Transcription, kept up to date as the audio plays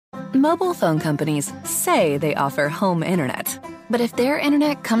Mobile phone companies say they offer home internet. But if their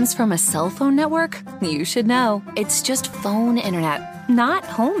internet comes from a cell phone network, you should know. It's just phone internet, not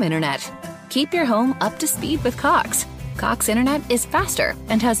home internet. Keep your home up to speed with Cox. Cox internet is faster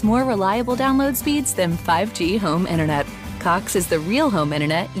and has more reliable download speeds than 5G home internet. Cox is the real home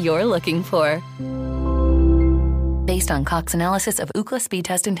internet you're looking for. Based on Cox analysis of Ookla speed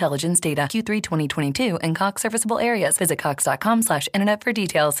test intelligence data Q3 2022 and Cox serviceable areas, visit cox.com/internet for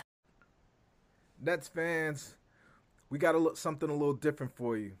details. Nets fans, we got something a little different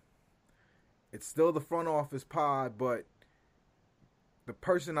for you. It's still the front office pod, but the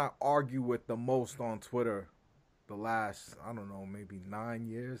person I argue with the most on Twitter the last, I don't know, maybe 9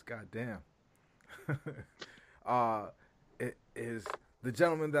 years, goddamn, it is the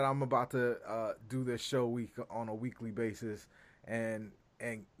gentleman that I'm about to do this show on a weekly basis and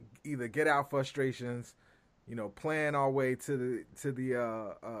either get our frustrations, plan our way to the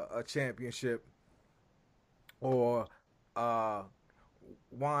a championship, or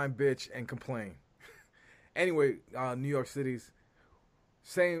whine, bitch, and complain. Anyway, New York City's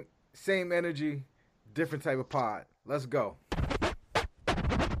same energy, different type of pod. Let's go.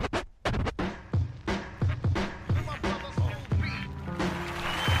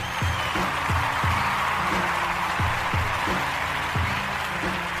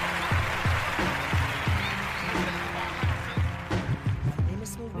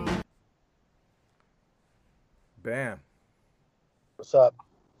 Bam. What's up?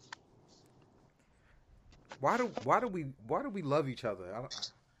 Why do we love each other?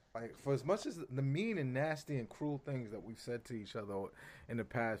 Like, for as much as the mean and nasty and cruel things that we've said to each other in the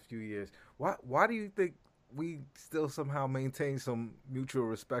past few years, why do you think we still somehow maintain some mutual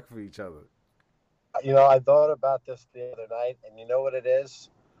respect for each other? I thought about this the other night, and you know what it is?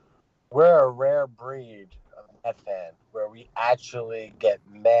 We're a rare breed of Met fan where we actually get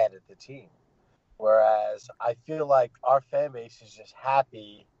mad at the team. Whereas I feel like our fan base is just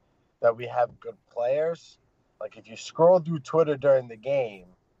happy that we have good players. Like, if you scroll through Twitter during the game,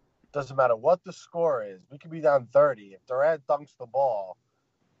 doesn't matter what the score is. We could be down 30. If Durant dunks the ball,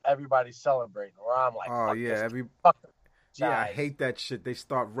 everybody's celebrating. Or I'm like, oh yeah, I hate that shit. They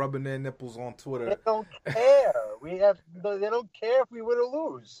start rubbing their nipples on Twitter. They don't care. They don't care if we win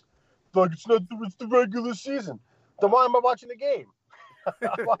or lose. Like, it's the regular season. Then why am I watching the game?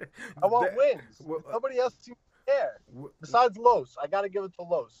 I want wins. Nobody else seems to care. Besides Los. I got to give it to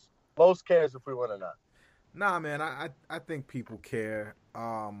Los. Los cares if we win or not. Nah, man, I think people care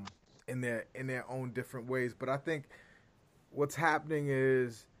in their own different ways. But I think what's happening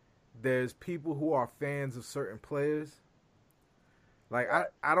is there's people who are fans of certain players. Like,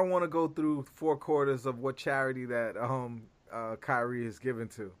 I don't want to go through 4 quarters of what charity that Kyrie is given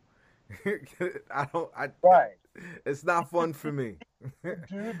to. Right. It's not fun for me.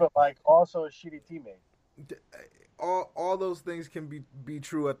 Dude, but like also a shitty teammate. All those things can be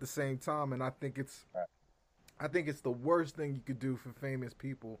true at the same time, and I think it's the worst thing you could do for famous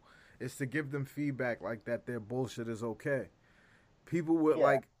people is to give them feedback like that their bullshit is okay. People would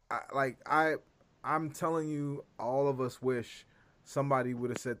I'm telling you, all of us wish somebody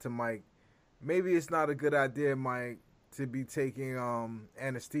would have said to Mike, maybe it's not a good idea, Mike, to be taking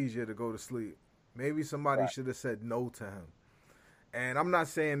anesthesia to go to sleep. Maybe somebody should have said no to him. And I'm not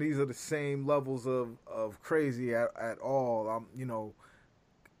saying these are the same levels of crazy at all.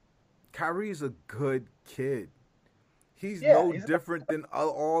 Kyrie's a good kid. He's different than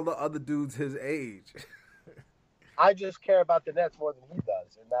all the other dudes his age. I just care about the Nets more than he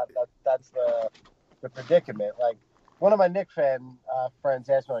does, and that's the predicament. Like, one of my Knicks fan friends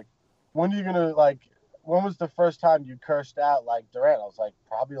asked me, like, when was the first time you cursed out like Durant? I was like,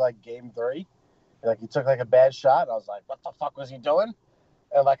 probably like game 3. Like, he took like a bad shot. And I was like, what the fuck was he doing?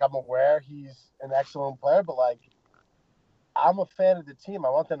 And like, I'm aware he's an excellent player, but like, I'm a fan of the team.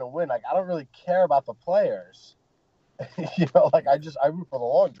 I want them to win. Like, I don't really care about the players. Like, I root for the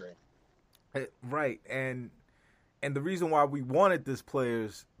laundry. Right. And the reason why we wanted these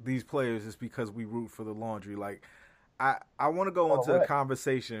players is because we root for the laundry. Like, I want to go into a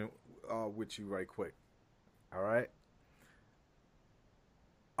conversation with you right quick. All right.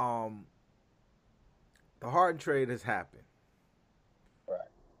 The Harden trade has happened. Right.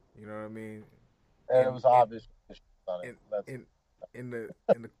 You know what I mean? And it was obvious. In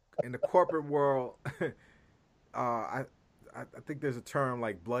the corporate world, I think there's a term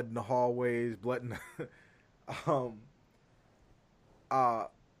like blood in the hallways, blood in the,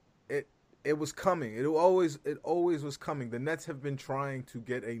 it was coming. It always was coming. The Nets have been trying to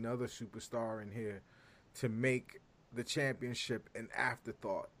get another superstar in here to make the championship an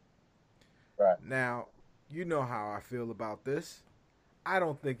afterthought. Right. Now, you know how I feel about this. I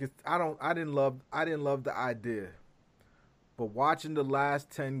don't think it's. I didn't love. I didn't love the idea. But watching the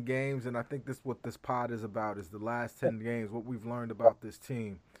last 10 games, and I think this what this pod is about, is the last 10 games, what we've learned about this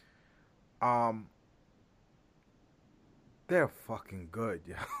team. Um, they're fucking good,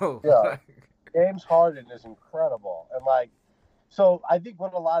 yo. Yeah, James Harden is incredible, and like, so I think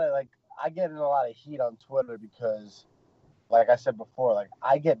what a lot of like I get in a lot of heat on Twitter because, like I said before, like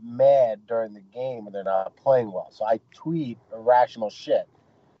I get mad during the game when they're not playing well, so I tweet irrational shit.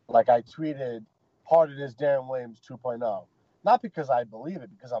 Like I tweeted, Harden is Darren Williams 2.0, not because I believe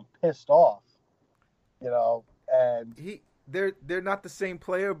it, because I'm pissed off, and They're not the same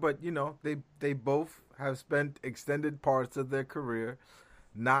player, but they both have spent extended parts of their career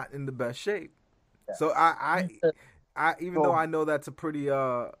not in the best shape. yeah. So I even though I know that's a pretty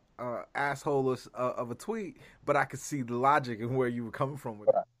asshole of a tweet, but I could see the logic and where you were coming from with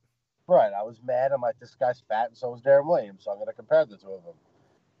it. Right. I was mad. I'm like, this guy's fat, and so is Darren Williams, so I'm going to compare the two of them.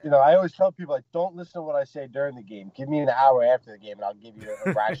 I always tell people, like, don't listen to what I say during the game. Give me an hour after the game, and I'll give you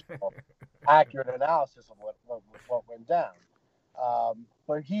a rational, accurate analysis of what went down.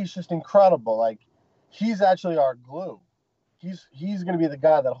 But he's just incredible. Like, he's actually our glue. He's going to be the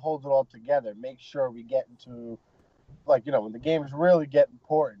guy that holds it all together, make sure we get into, like, when the games really get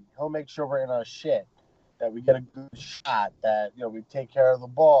important, he'll make sure we're in our shit, that we get a good shot, that, we take care of the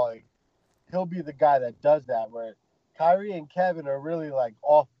ball. Like, he'll be the guy that does that, where Kyrie and Kevin are really like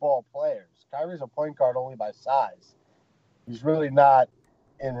off-ball players. Kyrie's a point guard only by size. He's really not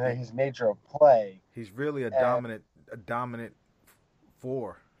in his nature of play. He's really a dominant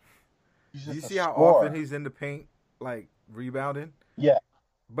four. Do you see how scorer. often he's in the paint, like rebounding? Yeah,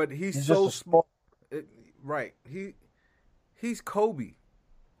 but he's so small. Right, he's Kobe.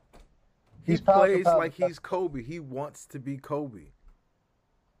 He plays like he's Kobe. He wants to be Kobe.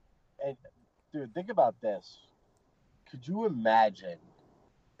 And dude, think about this. Could you imagine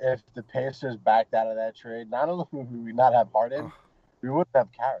if the Pacers backed out of that trade? Not only would we not have Harden, we wouldn't have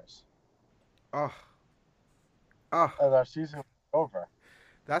Karras. And our season was over.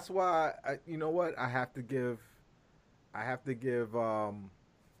 That's why you know what? I have to give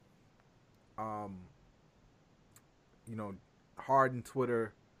Harden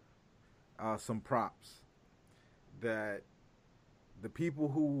Twitter some props. That the people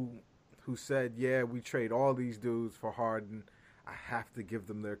who said, yeah, we trade all these dudes for Harden, I have to give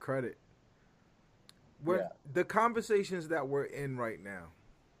them their credit. The conversations that we're in right now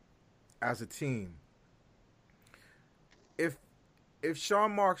as a team, if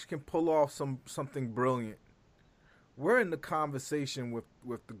Sean Marks can pull off something brilliant, we're in the conversation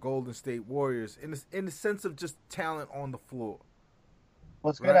with the Golden State Warriors in the sense of just talent on the floor.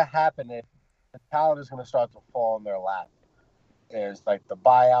 What's going to happen is the talent is going to start to fall in their lap. There's like the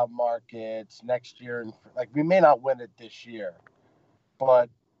buyout markets next year, and like we may not win it this year, but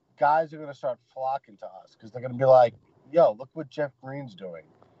guys are going to start flocking to us because they're going to be like, "Yo, look what Jeff Green's doing.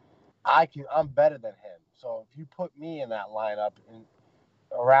 I'm better than him. So if you put me in that lineup and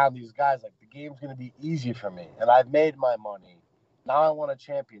around these guys, like the game's going to be easy for me, and I've made my money. Now I want a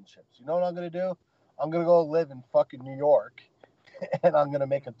championship. So you know what I'm going to do? I'm going to go live in fucking New York, and I'm going to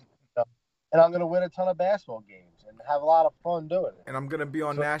make and I'm going to win a ton of basketball games and have a lot of fun doing it. And I'm going to be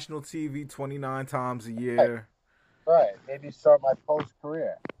on national TV 29 times a year. Right. Maybe start my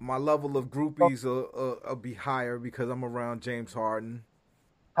post-career. My level of groupies will be higher because I'm around James Harden.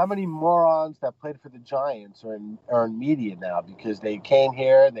 How many morons that played for the Giants are in media now because they came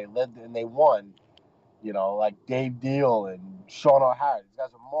here, they lived, and they won? Like Dave Deal and Sean O'Hara. These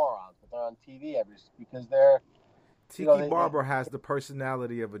guys are morons, but they're on TV because they're... Tiki Barber has the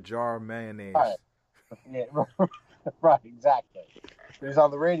personality of a jar of mayonnaise. Right. Yeah, right, exactly. He's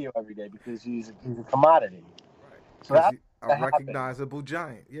on the radio every day because he's a commodity. Right. So that's a recognizable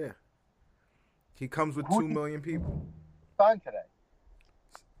giant, yeah. He comes with 2 million people. Fine today.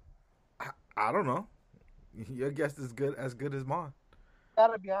 I don't know. Your guess is as good as mine.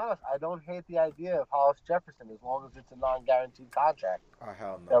 Gotta be honest, I don't hate the idea of Hollis Jefferson as long as it's a non-guaranteed contract. Oh,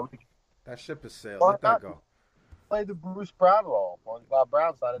 hell no. That ship is sailed. Let that go. Play the Bruce Brown role while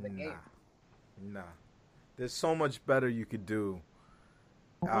Brown's not in the game. Nah. There's so much better you could do.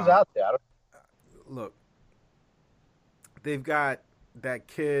 Who's out there? Look, they've got that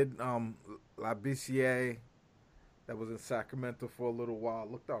kid, Labissiere, that was in Sacramento for a little while.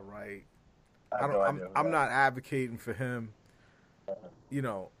 Looked all right. I'm not advocating for him.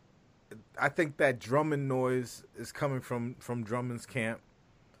 I think that Drummond noise is coming from Drummond's camp.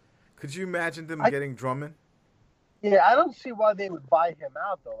 Could you imagine them getting Drummond? Yeah, I don't see why they would buy him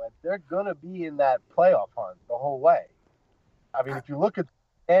out, though. Like, they're going to be in that playoff hunt the whole way. I mean, if you look at the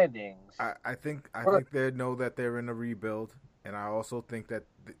standings... I think they know that they're in a rebuild. and I also think that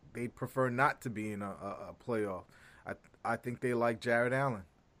they prefer not to be in a playoff. I think they like Jared Allen.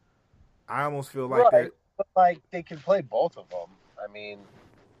 I almost feel like right, but like they can play both of them. I mean,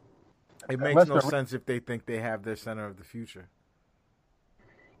 it makes no sense if they think they have their center of the future.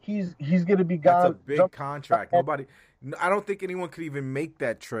 He's going to be That's gone. a big contract. I don't think anyone could even make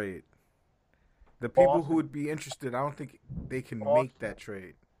that trade. The people who would be interested, I don't think they can make that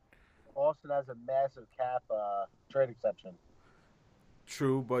trade. Austin has a massive cap trade exception.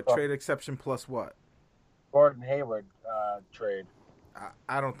 True, but trade exception plus what? Gordon Hayward trade.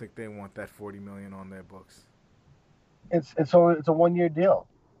 I don't think they want that $40 million on their books. It's a 1-year deal.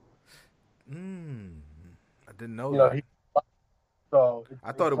 I didn't know that.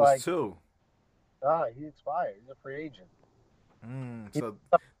 I thought it was 2. He expired. He's a free agent. So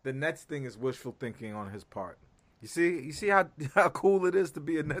the Nets thing is wishful thinking on his part. You see how cool it is to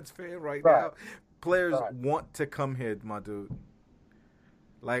be a Nets fan right now. Players want to come here, my dude.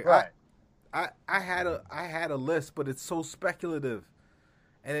 Like I had a list, but it's so speculative.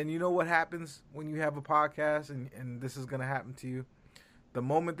 And then you know what happens when you have a podcast, and this is going to happen to you. The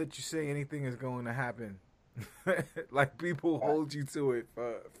moment that you say anything is going to happen, like people hold you to it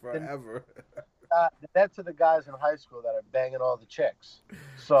forever. The Nets are the guys in high school that are banging all the chicks.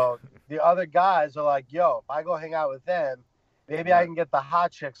 So the other guys are like, yo, if I go hang out with them, maybe I can get the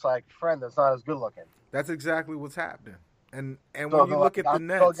hot chicks like friend that's not as good looking. That's exactly what's happening. And so when you look at the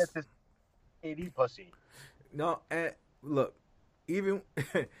Nets, go get this KD pussy. No, and look, even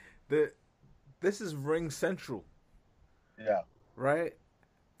this is Ring Central. Yeah. Right?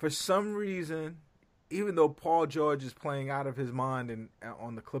 For some reason, even though Paul George is playing out of his mind and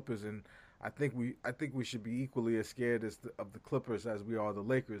on the Clippers, and I think we should be equally as scared of the Clippers as we are the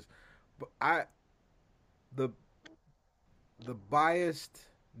Lakers. But the biased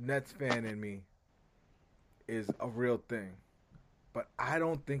Nets fan in me is a real thing. But I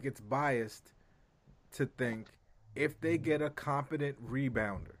don't think it's biased to think if they get a competent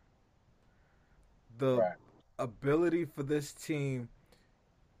rebounder, the ability for this team,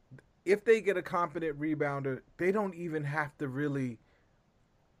 if they get a competent rebounder, they don't even have to really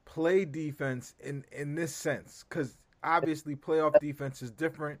play defense in this sense, because obviously playoff defense is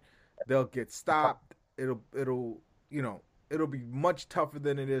different. They'll get stopped. It'll be much tougher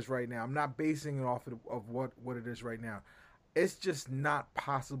than it is right now. I'm not basing it off of what it is right now. It's just not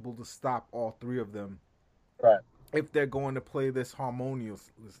possible to stop all three of them. Right. If they're going to play this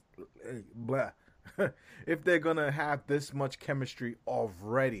harmonious, if they're going to have this much chemistry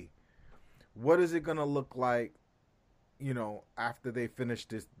already, what is it going to look like, after they finish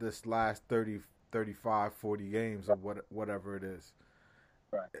this last 30, 35, 40 games or whatever it is?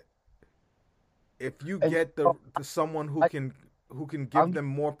 Right. If you get the someone who can give them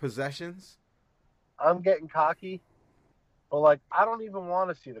more possessions. I'm getting cocky, but I don't even want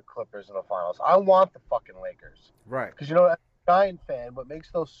to see the Clippers in the finals. I want the fucking Lakers. Right. Because as a Giant fan, what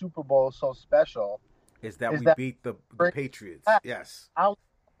makes those Super Bowls so special is that we beat the Patriots. Yes. I want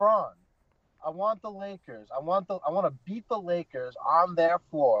LeBron. I want the Lakers. I want to beat the Lakers on their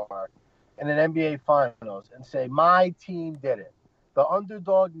floor in an NBA Finals and say my team did it. The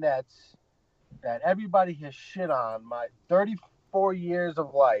underdog Nets that everybody has shit on my 34 years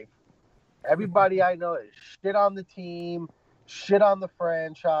of life. Everybody I know is shit on the team, shit on the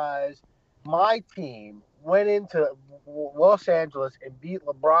franchise. My team went into Los Angeles and beat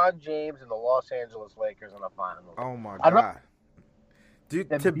LeBron James and the Los Angeles Lakers in the finals. Oh, my God. Dude,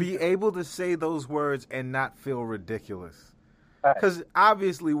 to be able to say those words and not feel ridiculous. Because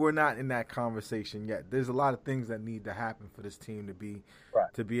obviously we're not in that conversation yet. There's a lot of things that need to happen for this team to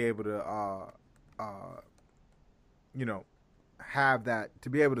be able to have that, to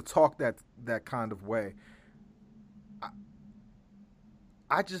be able to talk that kind of way.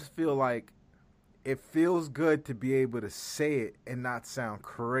 I just feel like it feels good to be able to say it and not sound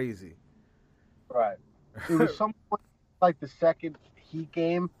crazy. Right. It was something like the second Heat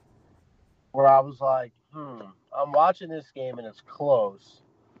game where I was like, I'm watching this game and it's close,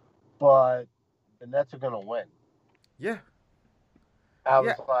 but the Nets are going to win. Yeah. I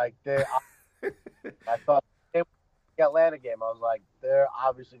was like, I thought the Atlanta game, I was like, they're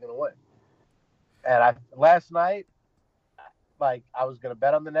obviously going to win. And last night, I was going to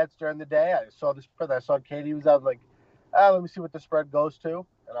bet on the Nets during the day. I saw the spread. I saw Katie was out. Like, let me see what the spread goes to.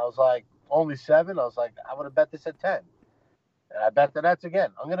 And I was like, only 7. I was like, I would have bet this at 10. And I bet the Nets again.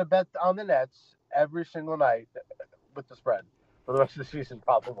 I'm going to bet on the Nets every single night with the spread for the rest of the season,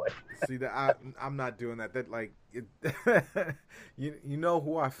 probably. See, I'm not doing that. You know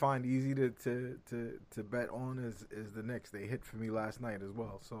who I find easy to bet on is the Knicks. They hit for me last night as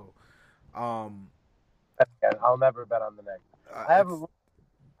well. So, I'll never bet on the Knicks. I have a rule.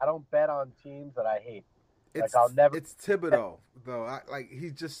 I don't bet on teams that I hate. Like it's I'll never. it's Thibodeau though.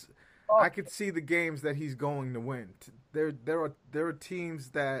 He's just. Oh, I could see the games that he's going to win. There are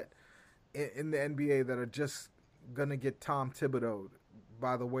teams that in the NBA that are just gonna get Tom Thibodeau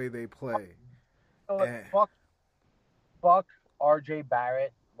by the way they play. And, fuck RJ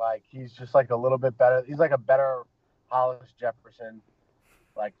Barrett. Like he's just like a little bit better. He's like a better Hollis Jefferson.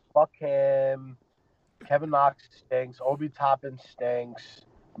 Like fuck him. Kevin Knox stinks. Obi Toppin stinks.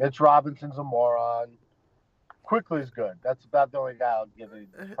 Mitch Robinson's a moron. Quickly's good. That's about the only guy I'll give a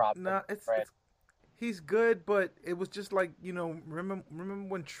prop. no, he's good, but it was just like remember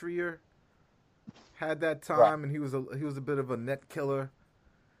when Trier had that time Right. and he was a bit of a net killer.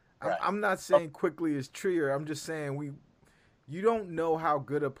 Right. I'm not saying Quickly is Trier. I'm just saying you don't know how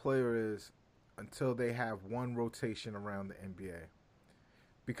good a player is until they have one rotation around the NBA.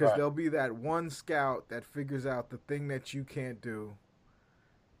 Because Right. there'll be that one scout that figures out the thing that you can't do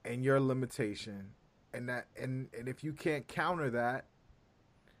and your limitation. And if you can't counter that,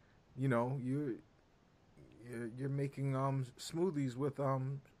 you're making smoothies with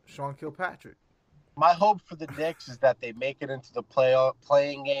Sean Kilpatrick. My hope for the Knicks is that they make it into the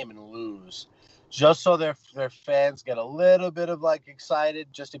playing game and lose, just so their fans get a little bit of like excited,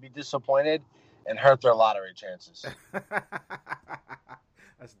 just to be disappointed and hurt their lottery chances.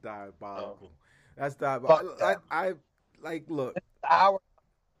 That's diabolical. That's diabolical. I look.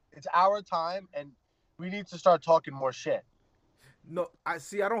 It's our time, and we need to start talking more shit. No, I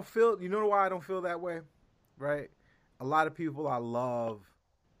don't feel. You know why I don't feel that way, right? A lot of people I love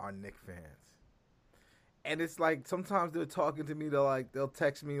are Knicks fans. And it's like sometimes they're talking to me. They'll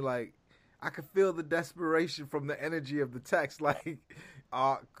text me like, I can feel the desperation from the energy of the text. Like,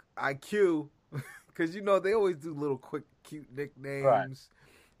 IQ, because they always do little quick, cute nicknames, right.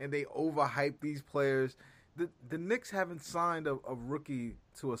 And they overhype these players. The Knicks haven't signed a rookie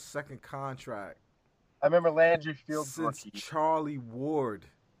to a second contract. I remember Landry Fields' since rookie. Charlie Ward.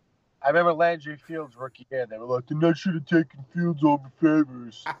 I remember Landry Fields' rookie year. They were like, the Nets should have taken Fields over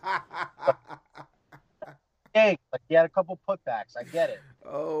Favors. Like he had a couple putbacks. I get it.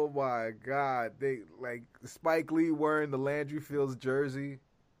 Oh my God! They like Spike Lee wearing the Landry Fields jersey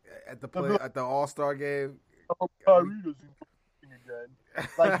at the All-Star game. Oh, Kyrie doesn't again.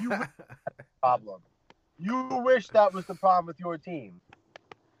 Like you, problem. You wish that was the problem with your team.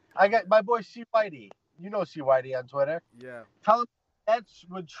 I got my boy C Whitey. You know C Whitey on Twitter. Yeah. Tell him Nets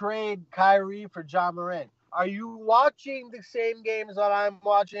would trade Kyrie for John Morant. Are you watching the same games that I'm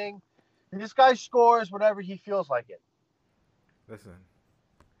watching? This guy scores whenever he feels like it. Listen,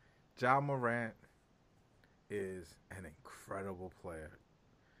 John Morant is an incredible player.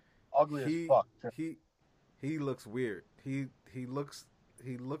 Ugly as fuck. He looks weird. He looks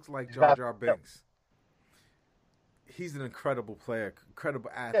like Jar Jar Binks. He's an incredible player,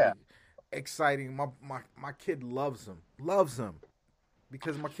 incredible athlete, exciting. My kid loves him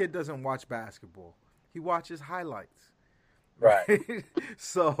because my kid doesn't watch basketball. He watches highlights. Right.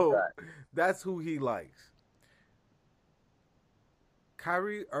 So that's who he likes.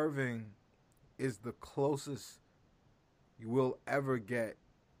 Kyrie Irving is the closest you will ever get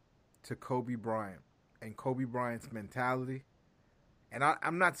to Kobe Bryant and Kobe Bryant's mentality. And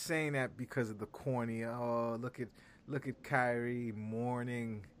I'm not saying that because of the corny, look at Kyrie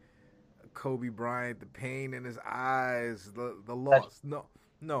mourning Kobe Bryant, the pain in his eyes, the loss.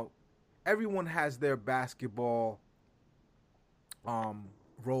 No. Everyone has their basketball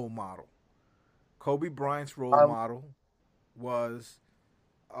role model. Kobe Bryant's role model was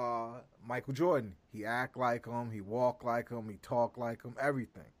Michael Jordan. He act like him, he walk like him, he talk like him,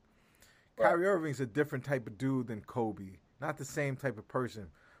 everything. Right. Kyrie Irving's a different type of dude than Kobe. Not the same type of person.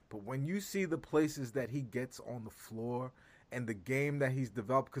 But when you see the places that he gets on the floor and the game that he's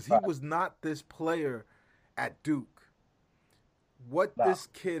developed, because he was not this player at Duke. What this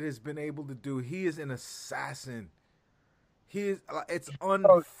kid has been able to do, he is an assassin. It's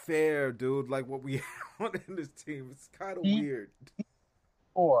unfair, dude. Like what we have in this team, it's kind of weird.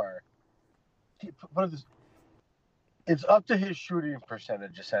 It's up to his shooting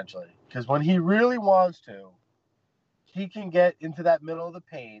percentage essentially, because when he really wants to, he can get into that middle of the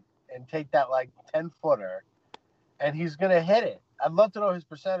paint and take that like 10-footer, and he's gonna hit it. I'd love to know his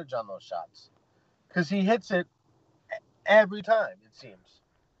percentage on those shots, because he hits it every time. It seems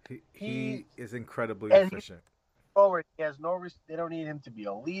he is incredibly efficient. Forward, he has no. They don't need him to be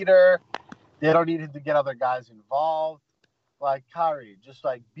a leader. They don't need him to get other guys involved. Like Kyrie, just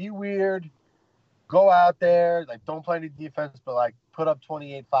like be weird, go out there, like don't play any defense, but like put up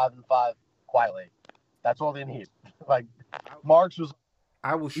 28, 5 and 5 quietly. That's all they need. Like Marks was.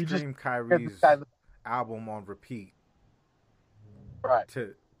 I will stream Kyrie's album on repeat Right.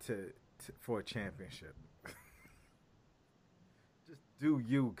 to for a championship. Just do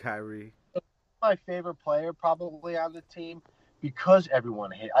you, Kyrie. My favorite player probably on the team because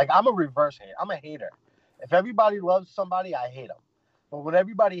everyone hates. Like I'm a reverse hate. I'm a hater. If everybody loves somebody, I hate them. But when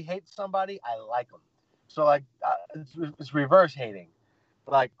everybody hates somebody, I like them. So like it's reverse hating.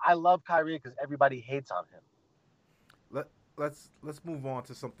 Like I love Kyrie because everybody hates on him. Let let's move on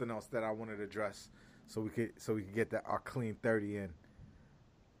to something else that I wanted to address, so we could get that our clean 30 in.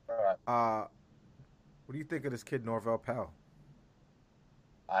 All right. What do you think of this kid Norvell Pell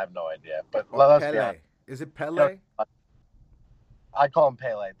I have no idea, but or let's be Pele? honest. Is it Pele? I call him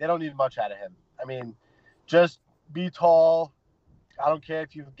Pele. They don't need much out of him. I mean, just be tall. I don't care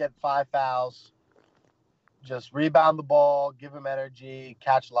if you get 5 fouls. Just rebound the ball, give him energy,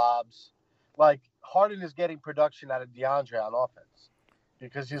 catch lobs. Like Harden is getting production out of DeAndre on offense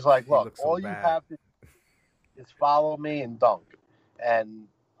because he's like, He look, looks so all you bad. have to do is follow me and dunk, and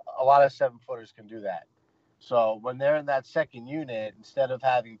a lot of 7-footers can do that. So when they're in that second unit, instead of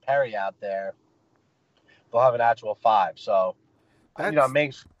having Perry out there, they'll have an actual five. So it That's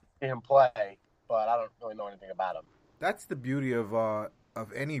makes him play, but I don't really know anything about him. that's the beauty of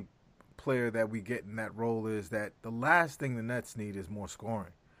any player that we get in that role is that the last thing the Nets need is more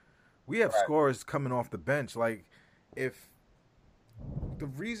scoring. We have Right. scorers coming off the bench. Like if the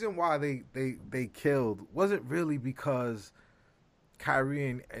reason why they killed wasn't really because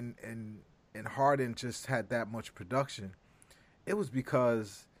Kyrie and Harden just had that much production. It was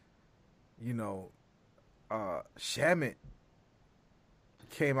because, Shamit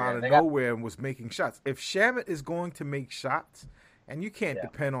came out of nowhere and was making shots. If Shamit is going to make shots, and you can't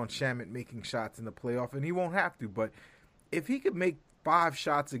depend on Shamit making shots in the playoff, and he won't have to, but if he could make 5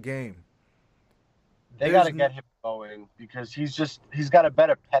 shots a game, they got to get him going because he's got a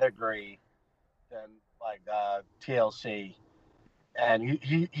better pedigree than like TLC, and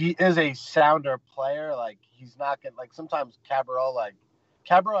he is a sounder player. Like he's not getting like sometimes Cabral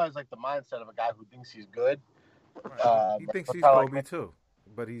has like the mindset of a guy who thinks he's good. Right. He thinks he's Kobe too,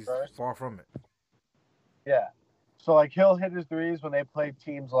 but he's far from it. Yeah. So like he'll hit his threes when they play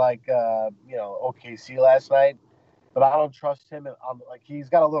teams like OKC last night, but I don't trust him. Like he's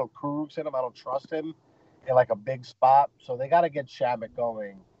got a little Krugs in him. I don't trust him in like a big spot. So they got to get Shamit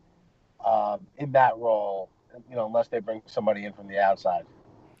going in that role, unless they bring somebody in from the outside.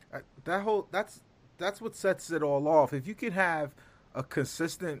 That's what sets it all off. If you can have a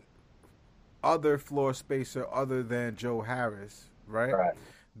consistent other floor spacer other than Joe Harris, right? Right.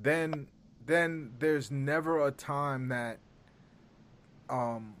 Then there's never a time that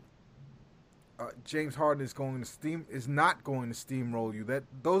James Harden is not going to steamroll you. That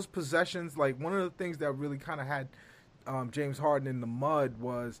those possessions, like one of the things that really kind of had James Harden in the mud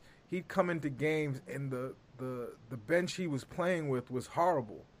was he'd come into games and the bench he was playing with was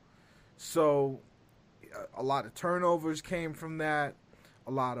horrible. So a lot of turnovers came from that.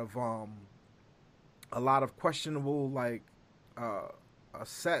 A lot of questionable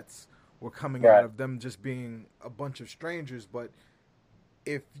sets were coming out of them just being a bunch of strangers. But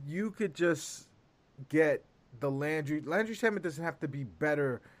if you could just get the Landry Shamet doesn't have to be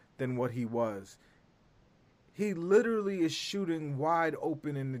better than what he was. He literally is shooting wide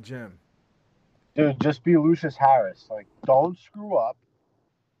open in the gym. Dude, just be Lucius Harris. Like, don't screw up.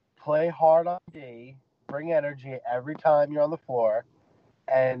 Play hard on D. Bring energy every time you're on the floor.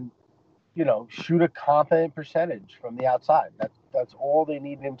 And, shoot a confident percentage from the outside. That's all they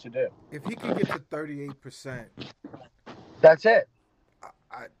need him to do. If he can get to 38%, that's it.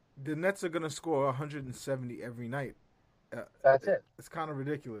 The Nets are going to score 170 every night. That's it. It's kind of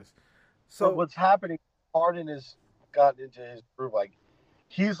ridiculous. So what's happening, Harden has gotten into his groove. Like,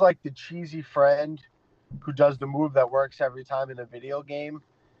 he's like the cheesy friend who does the move that works every time in a video game.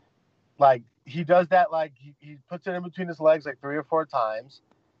 Like, he does that, like, he puts it in between his legs like 3 or 4 times.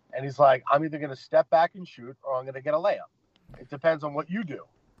 And he's like, I'm either going to step back and shoot or I'm going to get a layup. It depends on what you do.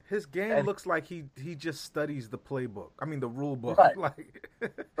 His game looks like he just studies the playbook. I mean, the rule book. Right.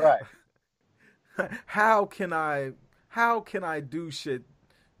 Right. How can I do shit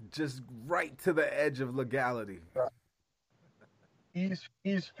just right to the edge of legality? Right.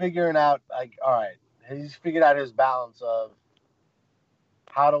 He's figuring out, like, all right, he's figured out his balance of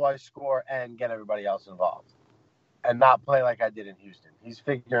how do I score and get everybody else involved and not play like I did in Houston. He's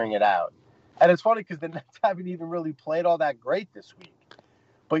figuring it out. And it's funny because the Nets haven't even really played all that great this week.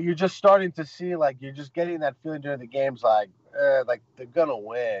 But you're just starting to see, like, you're just getting that feeling during the games, like they're going to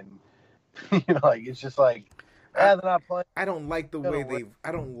win. Like, it's just like, they're not playing. I don't like the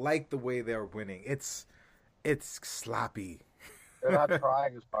way they're winning. It's sloppy. They're not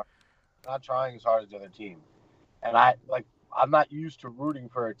trying as hard. Not trying as hard as the other team. And I, like, I'm not used to rooting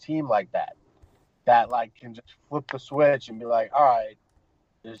for a team like that like can just flip the switch and be like, all right,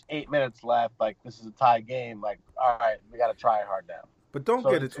 there's 8 minutes left. Like this is a tie game. Like all right, we got to try hard now. But don't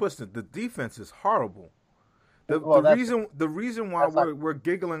So get it twisted. The defense is horrible. well, The reason why we're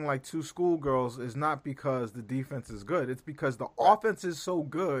giggling like two schoolgirls is not because the defense is good. It's because the offense is so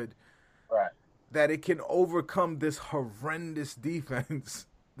good that it can overcome this horrendous defense.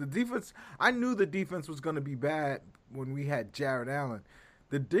 The defense, I knew the defense was going to be bad when we had Jared Allen.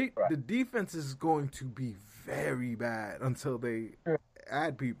 The defense is going to be very bad until they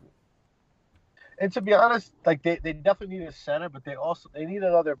add people. And to be honest, like they definitely need a center, but they need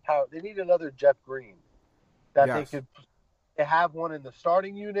another power. They need another Jeff Green that they have one in the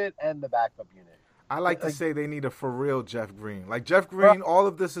starting unit and the backup unit. I like to say they need a for real Jeff Green. Like Jeff Green, all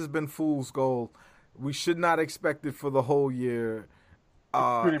of this has been fool's gold. We should not expect it for the whole year.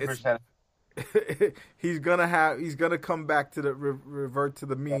 20%. He's gonna come back to revert to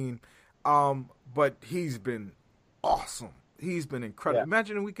the mean. But he's been awesome. He's been incredible. Yeah.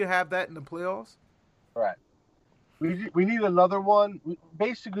 Imagine if we could have that in the playoffs. Right. We need another one.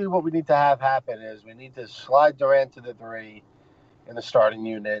 Basically, what we need to have happen is we need to slide Durant to the 3 in the starting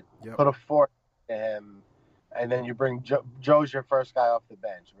unit, put a 4 to him, and then you bring Joe's your first guy off the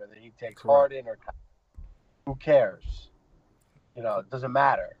bench, whether he takes Harden or who cares? You know, it doesn't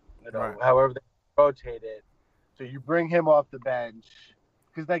matter. You know, however they rotate it. So you bring him off the bench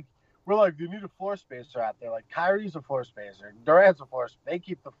because like we're like you need a floor spacer out there. Like Kyrie's a floor spacer, Durant's a floor. They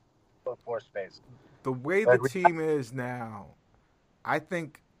keep the floor space. The way the team is now, I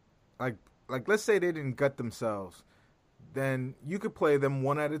think, like let's say they didn't gut themselves, then you could play them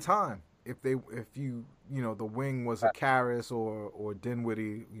one at a time. If you the wing was a Karras or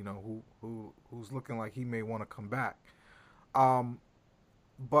Dinwiddie, who's looking like he may want to come back.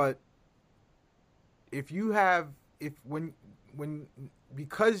 But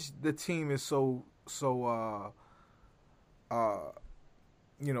because the team is so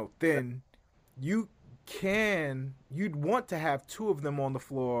thin, you'd want to have two of them on the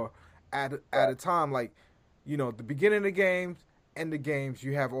floor at a time. Like, the beginning of the games, end of games,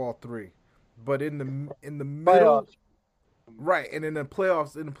 you have all three. But in the middle, right? And in the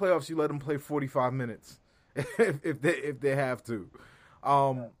playoffs, you let them play 45 minutes if they have to.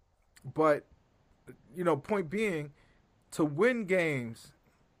 But point being, to win games,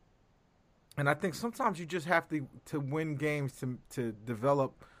 and I think sometimes you just have to win games to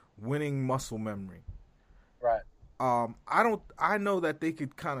develop winning muscle memory. Right. I know that they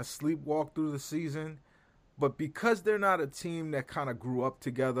could kind of sleepwalk through the season, but because they're not a team that kind of grew up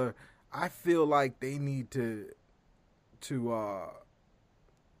together, I feel like they need to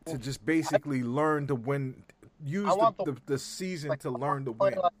just basically learn to win. Use the season to learn to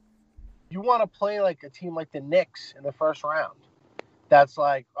win. You want to play like a team like the Knicks in the first round. That's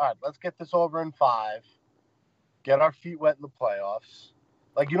like, all right, let's get this over in 5. Get our feet wet in the playoffs.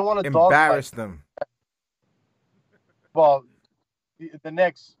 Like, you don't want to embarrass them. Well, the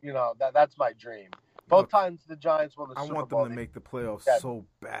Knicks, that's my dream. Both times the Giants won the Super Bowl. I want them to make the playoffs so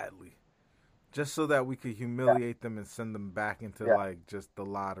badly. Just so that we could humiliate them and send them back into just the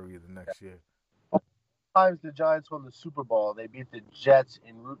lottery the next year. Both times the Giants won the Super Bowl, they beat the Jets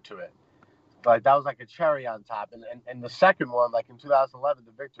en route to it. Like that was like a cherry on top. And the second one, like in 2011,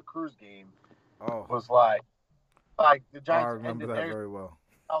 the Victor Cruz game, was like the Giants. I remember that very well.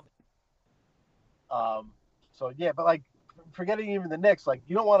 So yeah, but like forgetting even the Knicks, like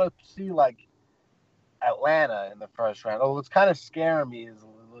you don't want to see like Atlanta in the first round. What's kind of scaring me is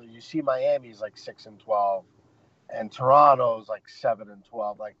you see Miami's like 6-12, and Toronto's like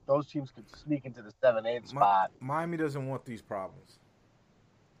 7-12. Like those teams could sneak into the 7-8 spot. Miami doesn't want these problems.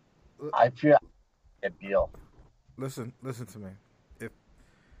 I feel get Beal. Listen to me.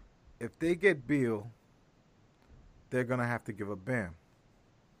 If they get Beal, they're gonna have to give up Bam.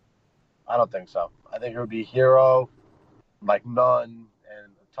 I don't think so. I think it would be Hero, like none,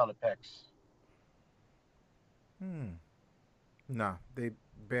 and a ton of picks. Nah,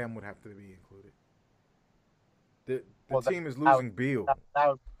 Bam would have to be included. The team is losing Beal. That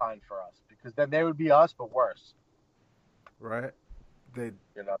would be fine for us because then they would be us, but worse. Right? They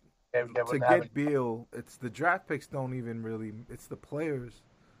to get Beal, it's the draft picks don't even really. It's the players.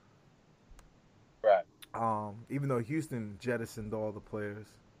 Right. Even though Houston jettisoned all the players,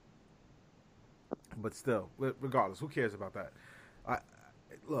 but still, regardless, who cares about that?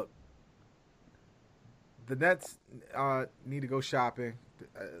 Look, the Nets need to go shopping.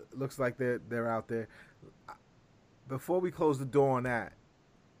 Looks like they're out there. Before we close the door on that,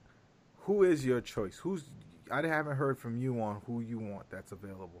 who is your choice? I haven't heard from you on who you want that's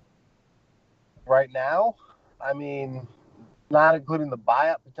available. Right now, I mean, not including the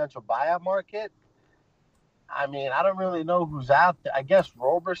potential buyout market. I mean, I don't really know who's out there. I guess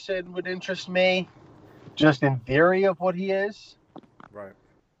Roberson would interest me, just in theory of what he is. Right.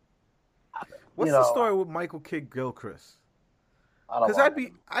 You What's the know, story with Michael Kidd-Gilchrist? I don't Because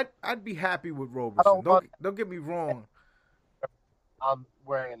want I'd be happy with I Roberson. don't want Don't get me wrong. I'm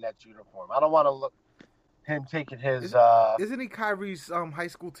wearing a Nets uniform. I don't want to look him taking his. Isn't he Kyrie's high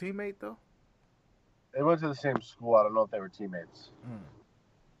school teammate though? They went to the same school. I don't know if they were teammates.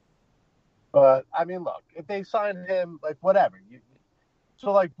 But I mean, look, if they signed him, like whatever.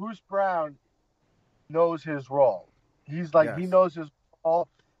 So like Bruce Brown knows his role. He's like he Yes. knows his role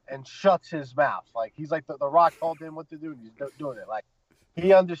and shuts his mouth. Like he's like the Rock told him what to do, and he's doing it. Like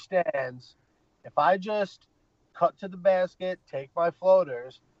he understands. If I just cut to the basket, take my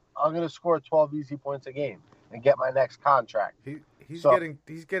floaters, I'm gonna score 12 easy points a game and get my next contract. He's So, getting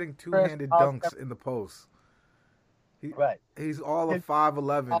two-handed dunks in the post. Right. He's all of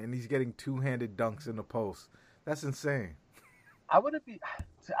 5'11", and he's getting two-handed dunks in the post. That's insane. I wouldn't be.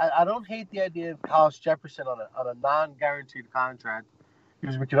 I don't hate the idea of Hollis Jefferson on a non-guaranteed contract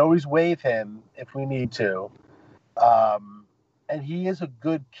because we can always waive him if we need to. And he is a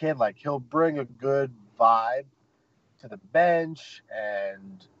good kid. Like he'll bring a good vibe to the bench,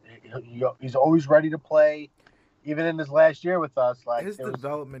 and he's always ready to play. Even in his last year with us, like his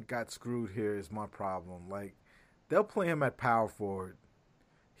development got screwed here is my problem. Like they'll play him at power forward.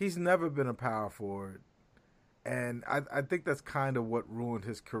 He's never been a power forward. And I think that's kind of what ruined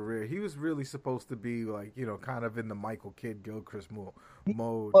his career. He was really supposed to be like, kind of in the Michael Kidd-Gilchrist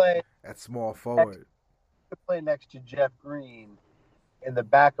mode at small forward. To play next to Jeff Green in the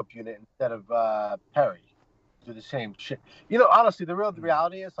backup unit instead of Perry. Do the same shit. Honestly, the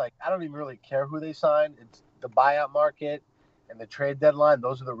reality is like I don't even really care who they sign. It's the buyout market and the trade deadline.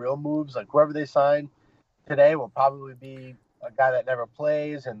 Those are the real moves. Like whoever they sign today will probably be a guy that never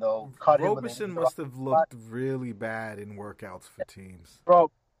plays, and they'll cut him. Roberson must have looked really bad in workouts for teams. Bro,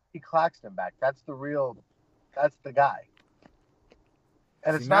 he Claxton back. That's the guy.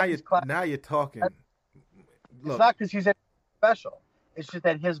 And See, it's now you're talking. It's not because he's special. It's just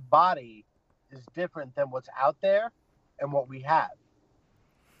that his body is different than what's out there and what we have.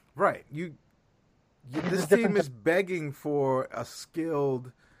 Right. This team is begging for a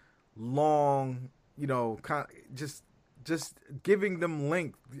skilled, long, just giving them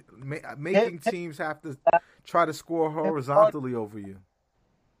length, making teams have to try to score horizontally over you.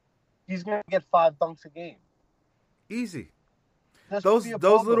 He's going to get 5 dunks a game. Easy. Those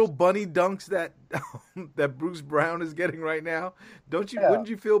little bunny dunks that that Bruce Brown is getting right now, wouldn't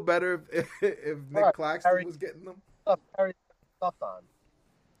you feel better if Nick Claxton was getting them? Stuff on.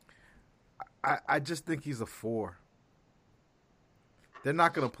 I just think he's a 4. They're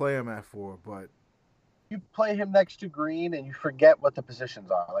not going to play him at 4, but you play him next to Green and you forget what the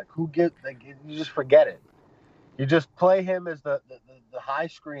positions are. Like you just forget it. You just play him as the high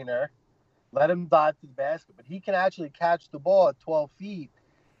screener, let him dive to the basket, but he can actually catch the ball at 12 feet,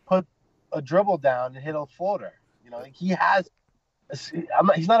 put a dribble down and hit a floater. Like he has.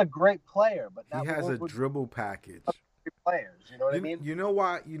 He's not a great player, but he has a dribble package. Players, you know what I mean? You know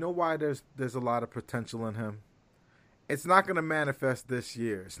why there's a lot of potential in him. It's not going to manifest this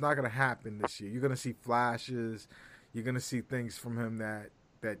year. It's not going to happen this year. You're going to see flashes. You're going to see things from him that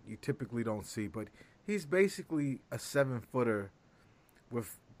you typically don't see. But he's basically a 7-footer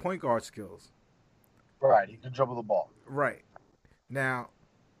with point guard skills. Right. He can dribble the ball. Right. Now,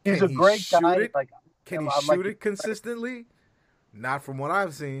 he's a great guy. Can he shoot it consistently? Not from what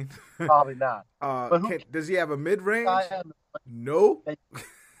I've seen. Probably not. Does he have a mid-range? No.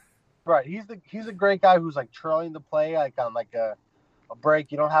 Right. He's a great guy who's like trailing the play like on like a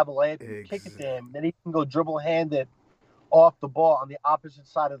break. You don't have a layup. You kick it to him. Then he can go dribble handed off the ball on the opposite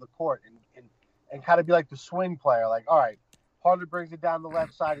side of the court and kind of be like the swing player. Like, all right, Harden brings it down the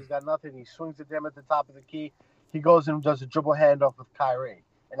left side. He's got nothing. He swings it to him at the top of the key. He goes in and does a dribble handoff with Kyrie.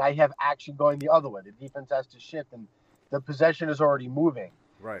 And now you have action going the other way. The defense has to shift and the possession is already moving.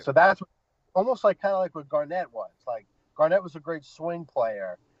 Right. So that's almost like kind of like what Garnett was. Like Garnett was a great swing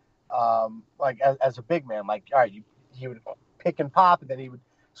player, like as a big man. Like, all right, he would pick and pop, and then he would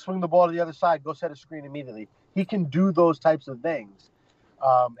swing the ball to the other side, go set a screen immediately. He can do those types of things.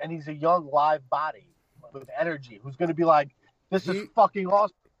 And he's a young, live body with energy who's going to be like, this is fucking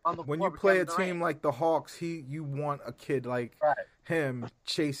awesome. When you play a team like the Hawks, you want a kid like him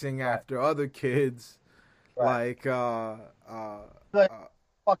chasing after other kids. Right.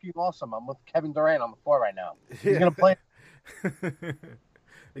 Fucking awesome. I'm with Kevin Durant on the floor right now. He's gonna play.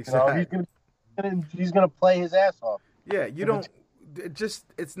 Exactly. He's gonna play his ass off. Yeah, you don't.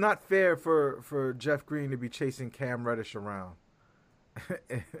 It's not fair for Jeff Green to be chasing Cam Reddish around.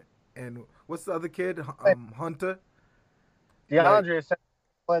 and what's the other kid? Hunter. DeAndre said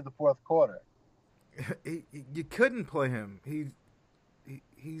he played the fourth quarter. You couldn't play him. He's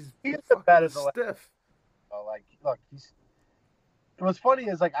better stiff. Like, look, what's funny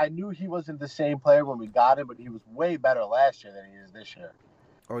is, like, I knew he wasn't the same player when we got him, but he was way better last year than he is this year.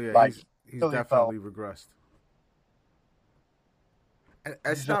 Oh yeah, like, he's definitely regressed. And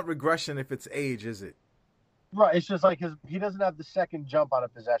it's not regression if it's age, is it? Right. It's just like he doesn't have the second jump on a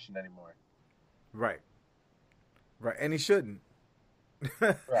possession anymore. Right. And he shouldn't.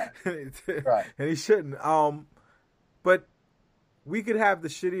 Right. And he shouldn't. But we could have the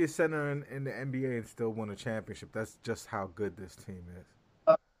shittiest center in the NBA and still win a championship. That's just how good this team is.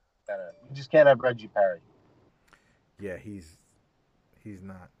 You just can't have Reggie Perry. Yeah, he's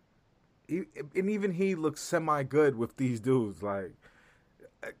not. And even he looks semi-good with these dudes. Like,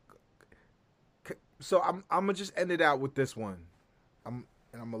 so I'm gonna just end it out with this one. I'm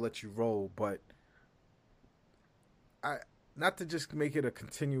gonna let you roll, but not to just make it a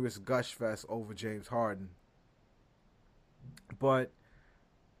continuous gush fest over James Harden, but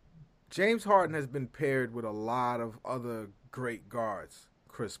James Harden has been paired with a lot of other great guards.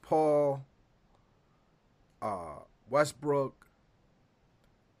 Chris Paul, Westbrook.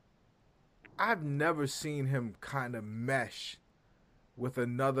 I've never seen him kind of mesh with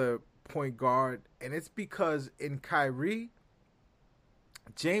another point guard, and it's because in Kyrie,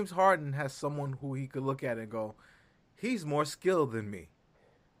 James Harden has someone who he could look at and go, he's more skilled than me.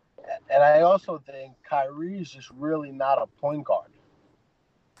 And I also think Kyrie's just really not a point guard.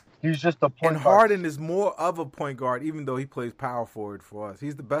 He's just a point guard. And Harden is more of a point guard, even though he plays power forward for us.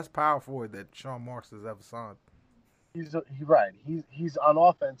 He's the best power forward that Sean Marks has ever signed. He's right. He's on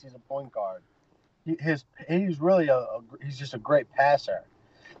offense. He's a point guard. He's really he's just a great passer.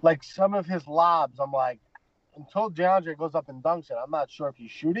 Like, some of his lobs, I'm like, until DeAndre goes up and dunks it, I'm not sure if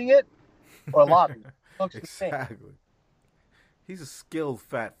he's shooting it or lobbing. Exactly. He's a skilled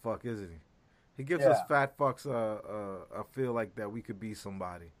fat fuck, isn't he? He gives us fat fucks a feel like that we could be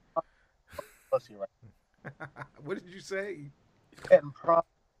somebody. Pussy, right? What did you say? Getting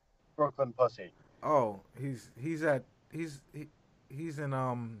Brooklyn pussy. Oh, he's in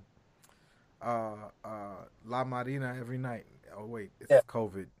La Marina every night. Oh wait, it's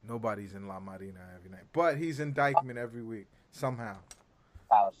COVID. Nobody's in La Marina every night, but he's in Dykeman every week somehow.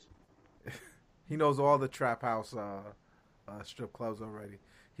 House. He knows all the trap house strip clubs already.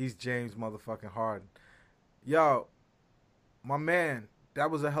 He's James motherfucking Harden. Yo, my man,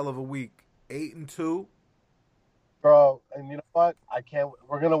 that was a hell of a week. 8-2. Bro, and you know what?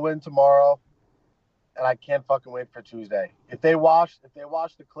 We're gonna win tomorrow, and I can't fucking wait for Tuesday. If they wash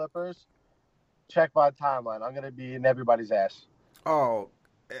the Clippers, check my timeline. I'm gonna be in everybody's ass. Oh,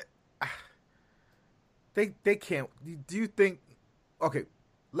 they can't. Do you think? Okay,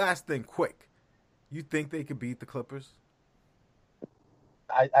 last thing, quick. You think they could beat the Clippers?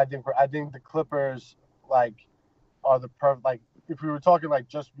 I think the Clippers are the perfect. Like, if we were talking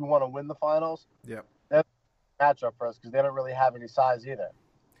just you want to win the finals, yep, that's a matchup for us because they don't really have any size either.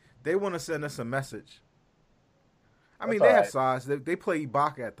 They want to send us a message. I mean, they have size. They play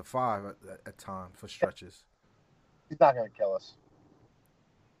Ibaka at the 5 at times for stretches. He's not going to kill us.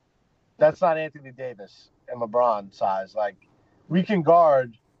 That's not Anthony Davis and LeBron size. Like, we can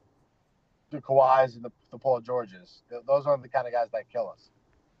guard the Kawhis and the Paul Georges. Those aren't the kind of guys that kill us.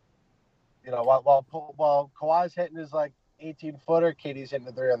 You know, while Kawhi's hitting his 18-footer, KD's hitting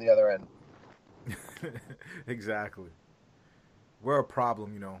the 3 on the other end. Exactly. We're a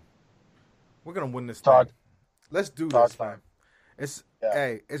problem, you know. We're gonna win this thing. Let's do this, man. It's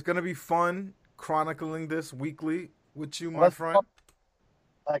gonna be fun chronicling this weekly with you, my friend.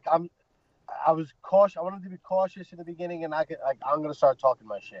 I was cautious. I wanted to be cautious in the beginning, and I'm gonna start talking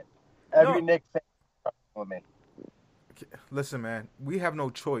my shit. Every Knicks fan with me. Listen, man, we have no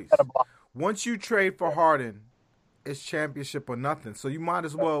choice. Once you trade for Harden, it's championship or nothing. So you might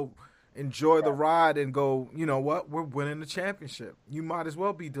as well enjoy the ride and go, you know what? We're winning the championship. You might as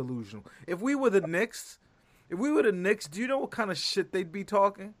well be delusional. If we were the Knicks, do you know what kind of shit they'd be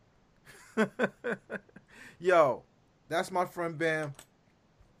talking? Yo, that's my friend Bam.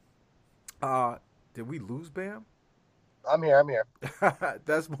 Did we lose Bam? I'm here.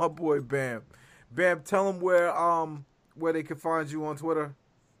 That's my boy Bam. Bam, tell them where they can find you on Twitter.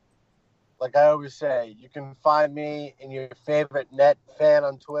 Like I always say, you can find me in your favorite net fan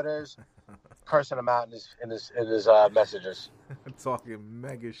on Twitter's, cursing him out in his messages. Talking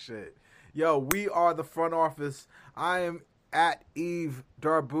mega shit. Yo, we are the front office. I am at Eve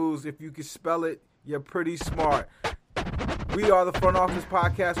Darbooz. If you can spell it, you're pretty smart. We are the front office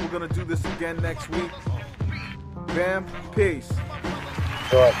podcast. We're gonna do this again next week. Bam, peace.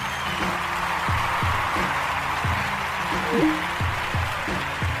 Enjoy.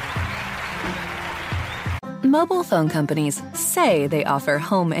 Mobile phone companies say they offer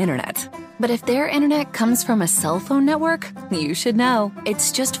home internet. But if their internet comes from a cell phone network, you should know.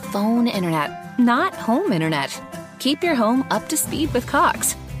 It's just phone internet, not home internet. Keep your home up to speed with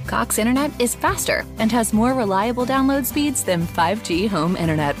Cox. Cox internet is faster and has more reliable download speeds than 5G home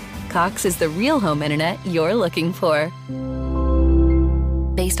internet. Cox is the real home internet you're looking for.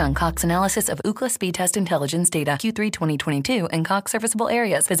 Based on Cox analysis of Ookla speed test intelligence data Q3 2022 and Cox serviceable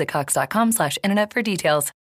areas, visit cox.com/internet for details.